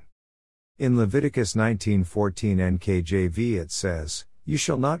clothing. In Leviticus 19:14 NKJV it says, "You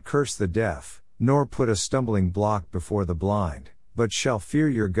shall not curse the deaf, nor put a stumbling block before the blind, but shall fear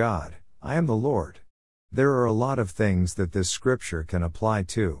your God, I am the Lord." There are a lot of things that this scripture can apply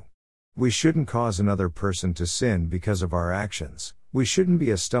to. We shouldn't cause another person to sin because of our actions. We shouldn't be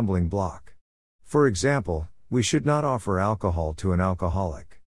a stumbling block. For example, we should not offer alcohol to an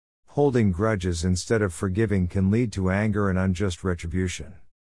alcoholic. Holding grudges instead of forgiving can lead to anger and unjust retribution.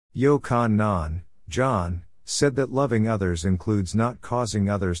 Yochanan, John, said that loving others includes not causing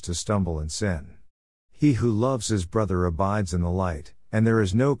others to stumble and sin. He who loves his brother abides in the light, and there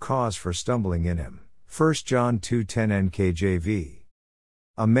is no cause for stumbling in him. 1 John 2:10 NKJV.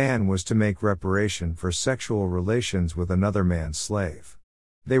 A man was to make reparation for sexual relations with another man's slave.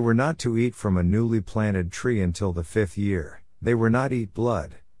 They were not to eat from a newly planted tree until the 5th year, they were not eat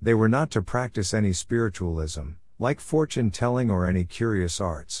blood, they were not to practice any spiritualism, like fortune-telling or any curious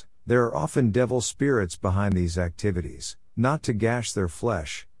arts. There are often devil spirits behind these activities, not to gash their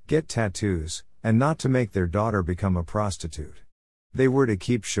flesh, get tattoos, and not to make their daughter become a prostitute. They were to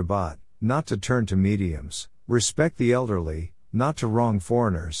keep Shabbat, not to turn to mediums, respect the elderly, not to wrong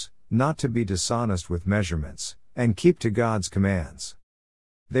foreigners, not to be dishonest with measurements, and keep to God's commands.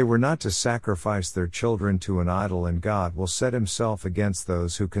 They were not to sacrifice their children to an idol, and God will set himself against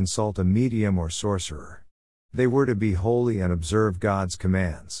those who consult a medium or sorcerer. They were to be holy and observe God's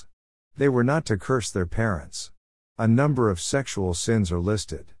commands. They were not to curse their parents. A number of sexual sins are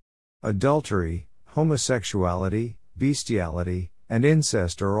listed. Adultery, homosexuality, bestiality, and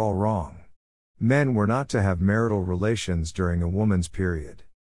incest are all wrong. Men were not to have marital relations during a woman's period.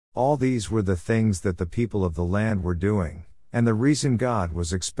 All these were the things that the people of the land were doing, and the reason God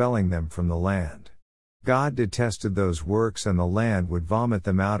was expelling them from the land. God detested those works, and the land would vomit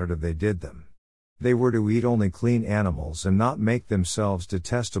them out if they did them. They were to eat only clean animals and not make themselves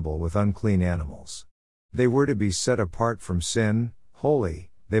detestable with unclean animals. They were to be set apart from sin,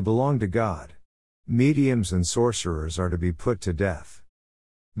 holy, they belong to God. Mediums and sorcerers are to be put to death.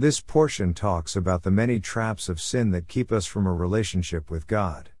 This portion talks about the many traps of sin that keep us from a relationship with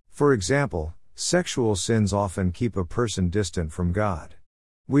God. For example, sexual sins often keep a person distant from God.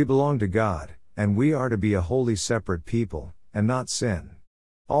 We belong to God, and we are to be a holy separate people, and not sin.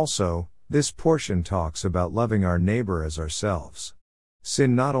 Also, this portion talks about loving our neighbor as ourselves.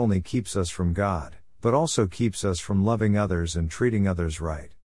 Sin not only keeps us from God, but also keeps us from loving others and treating others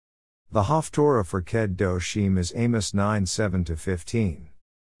right. The Haftorah for Kedoshim is Amos 9:7-15.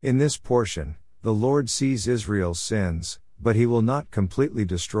 In this portion, the Lord sees Israel's sins, but he will not completely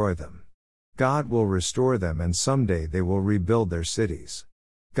destroy them. God will restore them, and someday they will rebuild their cities.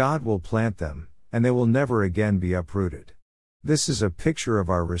 God will plant them, and they will never again be uprooted. This is a picture of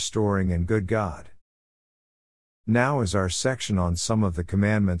our restoring and good God. Now is our section on some of the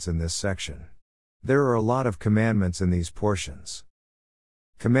commandments in this section. There are a lot of commandments in these portions.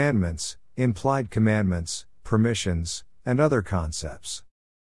 Commandments, implied commandments, permissions, and other concepts.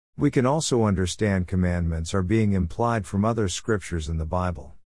 We can also understand commandments are being implied from other scriptures in the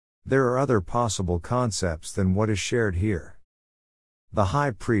Bible. There are other possible concepts than what is shared here. The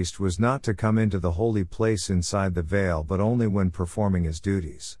high priest was not to come into the holy place inside the veil, but only when performing his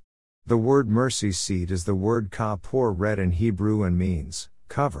duties. The word mercy seat is the word kapor, read in Hebrew, and means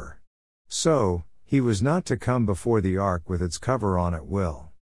cover. So, he was not to come before the ark with its cover on at will.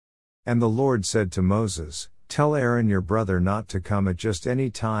 And the Lord said to Moses, "Tell Aaron your brother not to come at just any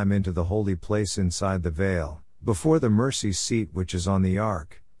time into the holy place inside the veil, before the mercy seat which is on the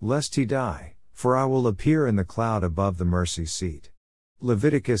ark, lest he die, for I will appear in the cloud above the mercy seat."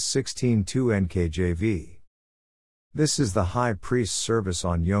 Leviticus 16:2 NKJV. This is the high priest's service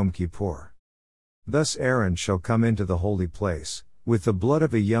on Yom Kippur. Thus Aaron shall come into the holy place, with the blood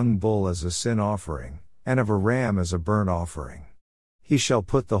of a young bull as a sin offering, and of a ram as a burnt offering. He shall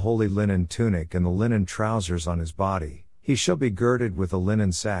put the holy linen tunic and the linen trousers on his body, he shall be girded with a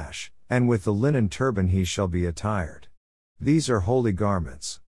linen sash, and with the linen turban he shall be attired. These are holy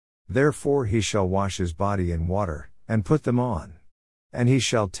garments. Therefore he shall wash his body in water, and put them on. And he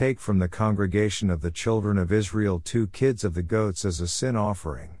shall take from the congregation of the children of Israel 2 kids of the goats as a sin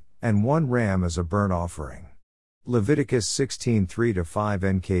offering, and 1 ram as a burnt offering. Leviticus 16:3-5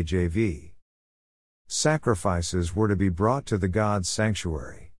 NKJV. Sacrifices were to be brought to the God's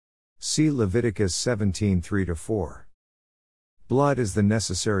sanctuary. See Leviticus 17:3-4. Blood is the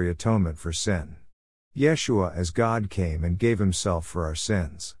necessary atonement for sin. Yeshua as God came and gave himself for our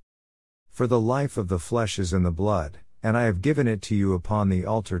sins. For the life of the flesh is in the blood, and I have given it to you upon the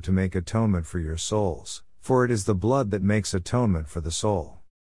altar to make atonement for your souls, for it is the blood that makes atonement for the soul.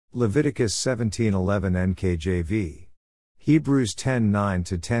 Leviticus 17:11 NKJV. Hebrews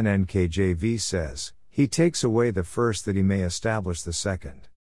 10:9-10 NKJV says, "He takes away the first that he may establish the second.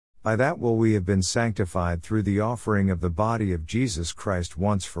 By that will we have been sanctified through the offering of the body of Jesus Christ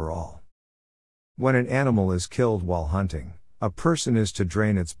once for all." When an animal is killed while hunting, a person is to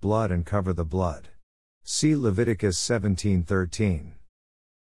drain its blood and cover the blood. See Leviticus 17:13.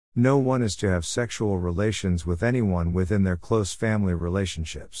 No one is to have sexual relations with anyone within their close family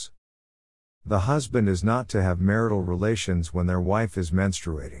relationships. The husband is not to have marital relations when their wife is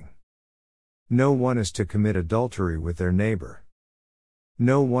menstruating. No one is to commit adultery with their neighbor.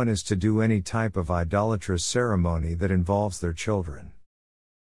 No one is to do any type of idolatrous ceremony that involves their children.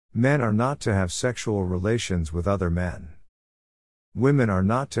 Men are not to have sexual relations with other men. Women are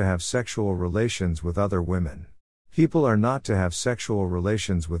not to have sexual relations with other women. People are not to have sexual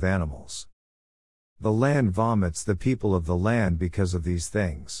relations with animals. The land vomits the people of the land because of these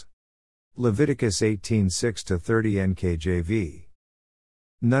things. Leviticus 18:6-30 NKJV.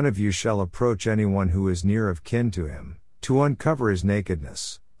 None of you shall approach anyone who is near of kin to him, to uncover his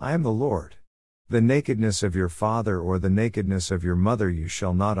nakedness. I am the Lord. The nakedness of your father or the nakedness of your mother you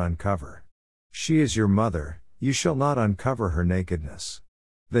shall not uncover. She is your mother, you shall not uncover her nakedness.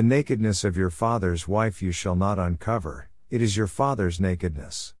 The nakedness of your father's wife you shall not uncover, it is your father's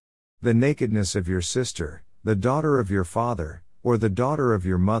nakedness. The nakedness of your sister, the daughter of your father, or the daughter of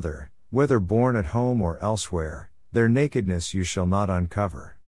your mother, whether born at home or elsewhere, their nakedness you shall not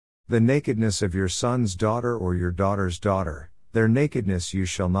uncover. The nakedness of your son's daughter or your daughter's daughter, their nakedness you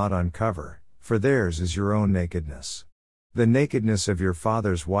shall not uncover, for theirs is your own nakedness. The nakedness of your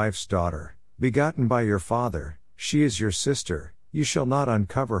father's wife's daughter, begotten by your father, she is your sister, you shall not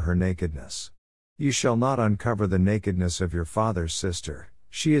uncover her nakedness. You shall not uncover the nakedness of your father's sister,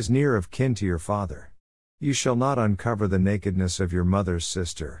 she is near of kin to your father. You shall not uncover the nakedness of your mother's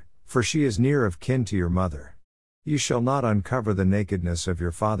sister, for she is near of kin to your mother. You shall not uncover the nakedness of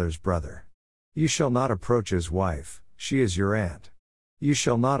your father's brother. You shall not approach his wife, she is your aunt. You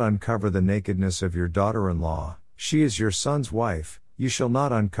shall not uncover the nakedness of your daughter-in-law, she is your son's wife, you shall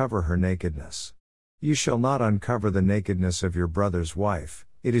not uncover her nakedness. You shall not uncover the nakedness of your brother's wife,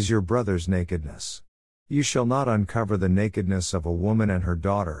 it is your brother's nakedness. You shall not uncover the nakedness of a woman and her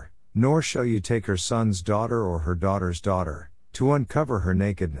daughter, nor shall you take her son's daughter or her daughter's daughter, to uncover her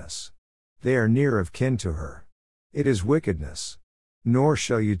nakedness. They are near of kin to her. It is wickedness. Nor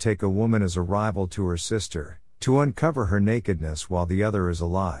shall you take a woman as a rival to her sister, to uncover her nakedness while the other is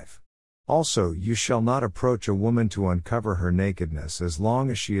alive. Also you shall not approach a woman to uncover her nakedness as long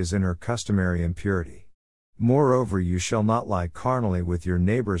as she is in her customary impurity. Moreover you shall not lie carnally with your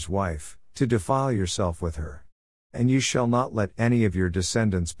neighbor's wife, to defile yourself with her. And you shall not let any of your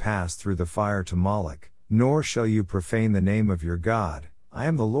descendants pass through the fire to Moloch, nor shall you profane the name of your God, I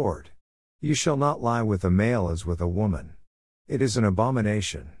am the Lord. You shall not lie with a male as with a woman. It is an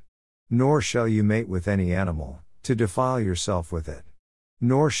abomination. Nor shall you mate with any animal, to defile yourself with it.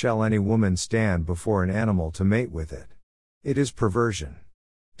 Nor shall any woman stand before an animal to mate with it. It is perversion.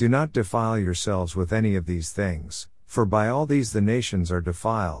 Do not defile yourselves with any of these things, for by all these the nations are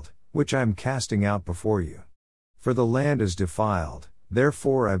defiled, which I am casting out before you. For the land is defiled,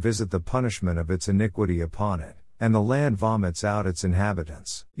 therefore I visit the punishment of its iniquity upon it, and the land vomits out its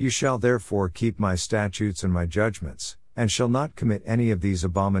inhabitants. You shall therefore keep my statutes and my judgments, and shall not commit any of these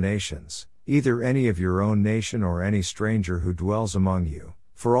abominations, either any of your own nation or any stranger who dwells among you,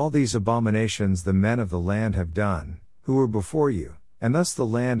 for all these abominations the men of the land have done, who were before you, and thus the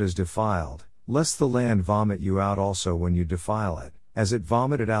land is defiled, lest the land vomit you out also when you defile it, as it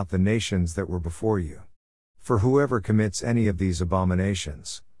vomited out the nations that were before you. For whoever commits any of these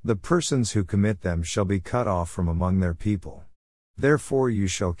abominations, the persons who commit them shall be cut off from among their people. Therefore you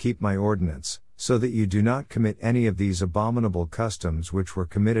shall keep my ordinance, so that you do not commit any of these abominable customs which were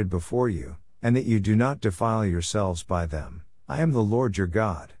committed before you, and that you do not defile yourselves by them. I am the Lord your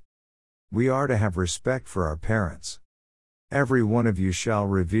God. We are to have respect for our parents. Every one of you shall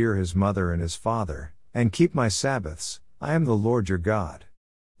revere his mother and his father, and keep my Sabbaths, I am the Lord your God.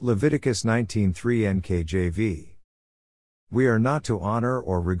 Leviticus 19:3 NKJV. We are not to honor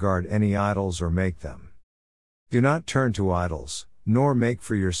or regard any idols or make them. Do not turn to idols, nor make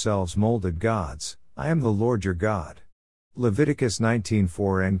for yourselves molded gods, I am the Lord your God. Leviticus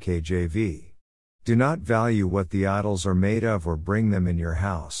 19:4 NKJV. Do not value what the idols are made of or bring them in your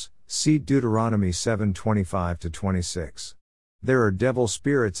house, see Deuteronomy 7:25-26. There are devil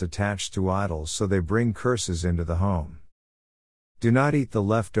spirits attached to idols, so they bring curses into the home. Do not eat the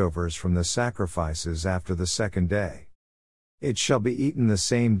leftovers from the sacrifices after the second day. It shall be eaten the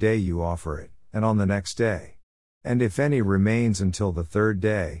same day you offer it, and on the next day. And if any remains until the third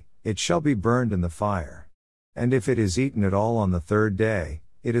day, it shall be burned in the fire. And if it is eaten at all on the third day,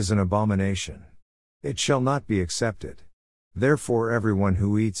 it is an abomination. It shall not be accepted. Therefore everyone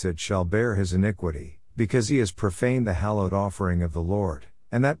who eats it shall bear his iniquity, because he has profaned the hallowed offering of the Lord,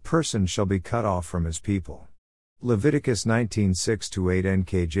 and that person shall be cut off from his people. Leviticus 19:6-8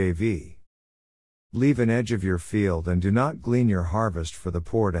 NKJV. Leave an edge of your field and do not glean your harvest for the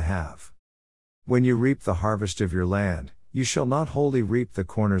poor to have. When you reap the harvest of your land, you shall not wholly reap the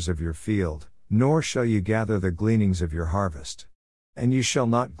corners of your field, nor shall you gather the gleanings of your harvest. And you shall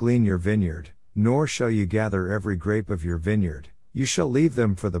not glean your vineyard, nor shall you gather every grape of your vineyard, you shall leave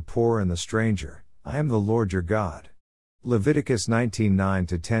them for the poor and the stranger, I am the Lord your God. Leviticus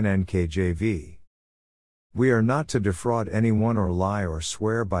 19:9-10 NKJV. We are not to defraud anyone or lie or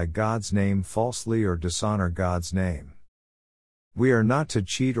swear by God's name falsely or dishonor God's name. We are not to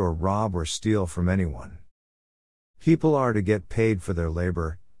cheat or rob or steal from anyone. People are to get paid for their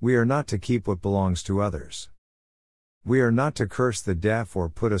labor, we are not to keep what belongs to others. We are not to curse the deaf or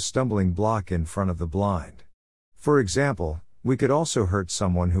put a stumbling block in front of the blind. For example, we could also hurt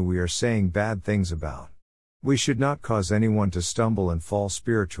someone who we are saying bad things about. We should not cause anyone to stumble and fall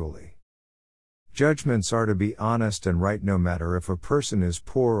spiritually. Judgments are to be honest and right no matter if a person is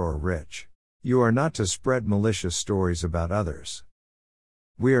poor or rich. You are not to spread malicious stories about others.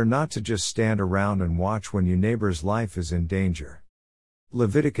 We are not to just stand around and watch when your neighbor's life is in danger.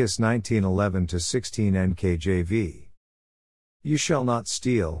 Leviticus 19:11-16 NKJV. You shall not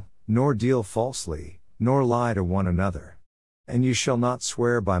steal, nor deal falsely, nor lie to one another. And you shall not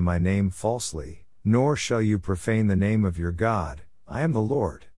swear by my name falsely, nor shall you profane the name of your God, I am the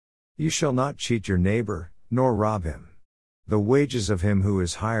Lord. You shall not cheat your neighbor, nor rob him. The wages of him who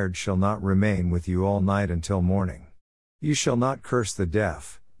is hired shall not remain with you all night until morning. You shall not curse the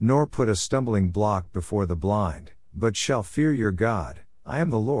deaf, nor put a stumbling block before the blind, but shall fear your God, I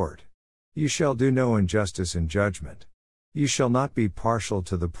am the Lord. You shall do no injustice in judgment. You shall not be partial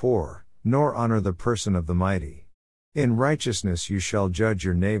to the poor, nor honor the person of the mighty. In righteousness you shall judge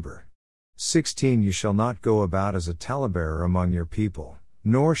your neighbor. 16 You shall not go about as a talebearer among your people,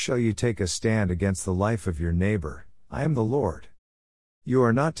 nor shall you take a stand against the life of your neighbor, I am the Lord. You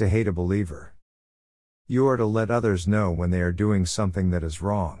are not to hate a believer. You are to let others know when they are doing something that is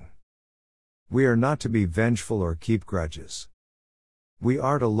wrong. We are not to be vengeful or keep grudges. We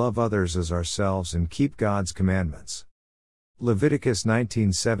are to love others as ourselves and keep God's commandments. Leviticus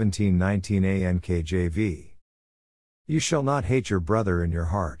 19:17-19a NKJV. You shall not hate your brother in your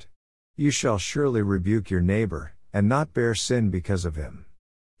heart. You shall surely rebuke your neighbor, and not bear sin because of him.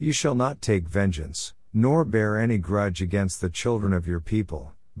 You shall not take vengeance, nor bear any grudge against the children of your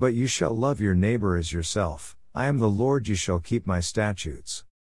people, but you shall love your neighbor as yourself, I am the Lord. You shall keep my statutes.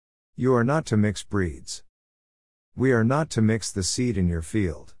 You are not to mix breeds. We are not to mix the seed in your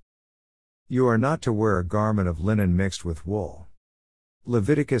field. You are not to wear a garment of linen mixed with wool.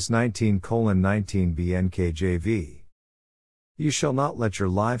 Leviticus 19:19b NKJV. You shall not let your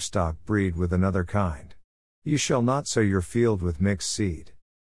livestock breed with another kind. You shall not sow your field with mixed seed.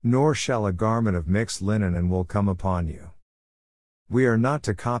 Nor shall a garment of mixed linen and wool come upon you. We are not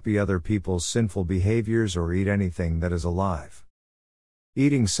to copy other people's sinful behaviors or eat anything that is alive.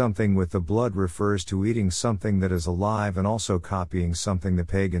 Eating something with the blood refers to eating something that is alive and also copying something the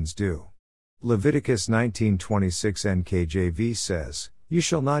pagans do. Leviticus 19:26 NKJV says, You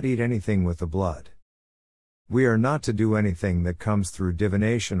shall not eat anything with the blood. We are not to do anything that comes through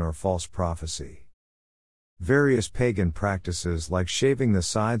divination or false prophecy. Various pagan practices like shaving the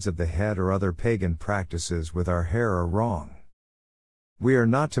sides of the head or other pagan practices with our hair are wrong. We are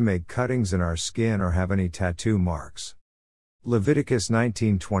not to make cuttings in our skin or have any tattoo marks. Leviticus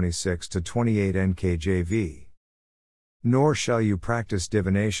 19:26-28 NKJV. Nor shall you practice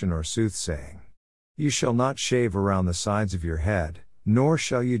divination or soothsaying. You shall not shave around the sides of your head, nor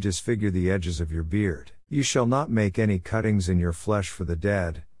shall you disfigure the edges of your beard. You shall not make any cuttings in your flesh for the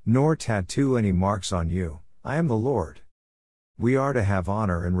dead, nor tattoo any marks on you, I am the Lord. We are to have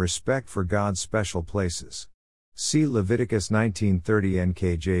honor and respect for God's special places. See Leviticus 19:30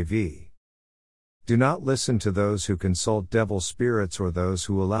 NKJV. Do not listen to those who consult devil spirits or those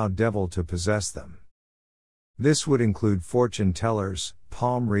who allow devil to possess them. This would include fortune tellers,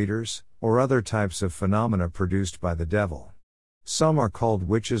 palm readers, or other types of phenomena produced by the devil. Some are called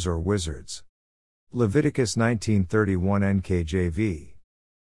witches or wizards. Leviticus 19:31 NKJV.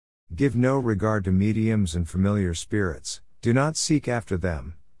 Give no regard to mediums and familiar spirits, do not seek after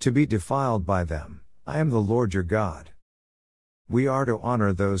them, to be defiled by them, I am the Lord your God. We are to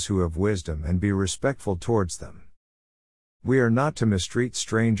honor those who have wisdom and be respectful towards them. We are not to mistreat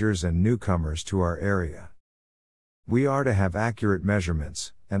strangers and newcomers to our area. We are to have accurate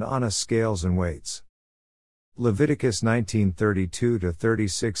measurements, and honest scales and weights. Leviticus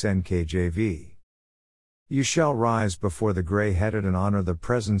 19:32-36 NKJV. You shall rise before the gray-headed and honor the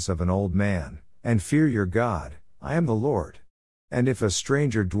presence of an old man, and fear your God, I am the Lord. And if a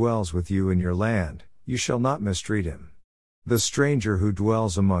stranger dwells with you in your land, you shall not mistreat him. The stranger who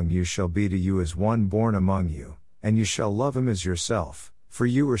dwells among you shall be to you as one born among you, and you shall love him as yourself, for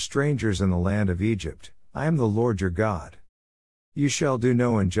you were strangers in the land of Egypt, I am the Lord your God. You shall do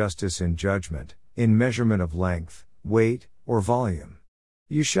no injustice in judgment, in measurement of length, weight, or volume.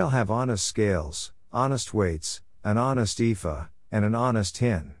 You shall have honest scales, honest weights, an honest ephah, and an honest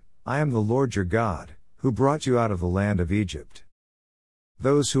hin, I am the Lord your God, who brought you out of the land of Egypt.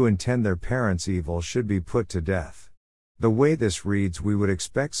 Those who intend their parents evil should be put to death. The way this reads, we would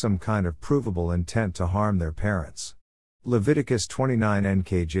expect some kind of provable intent to harm their parents. Leviticus 29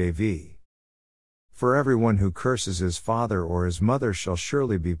 NKJV. For everyone who curses his father or his mother shall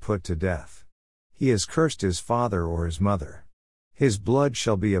surely be put to death. He has cursed his father or his mother. His blood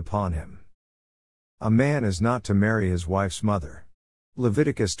shall be upon him. A man is not to marry his wife's mother.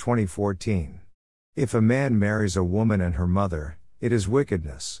 Leviticus 20:14. If a man marries a woman and her mother, it is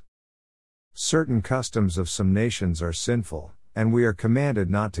wickedness. Certain customs of some nations are sinful, and we are commanded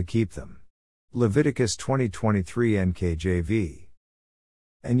not to keep them. Leviticus 20:23 NKJV.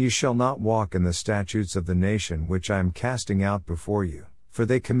 And you shall not walk in the statutes of the nation which I am casting out before you, for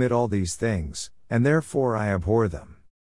they commit all these things, and therefore I abhor them.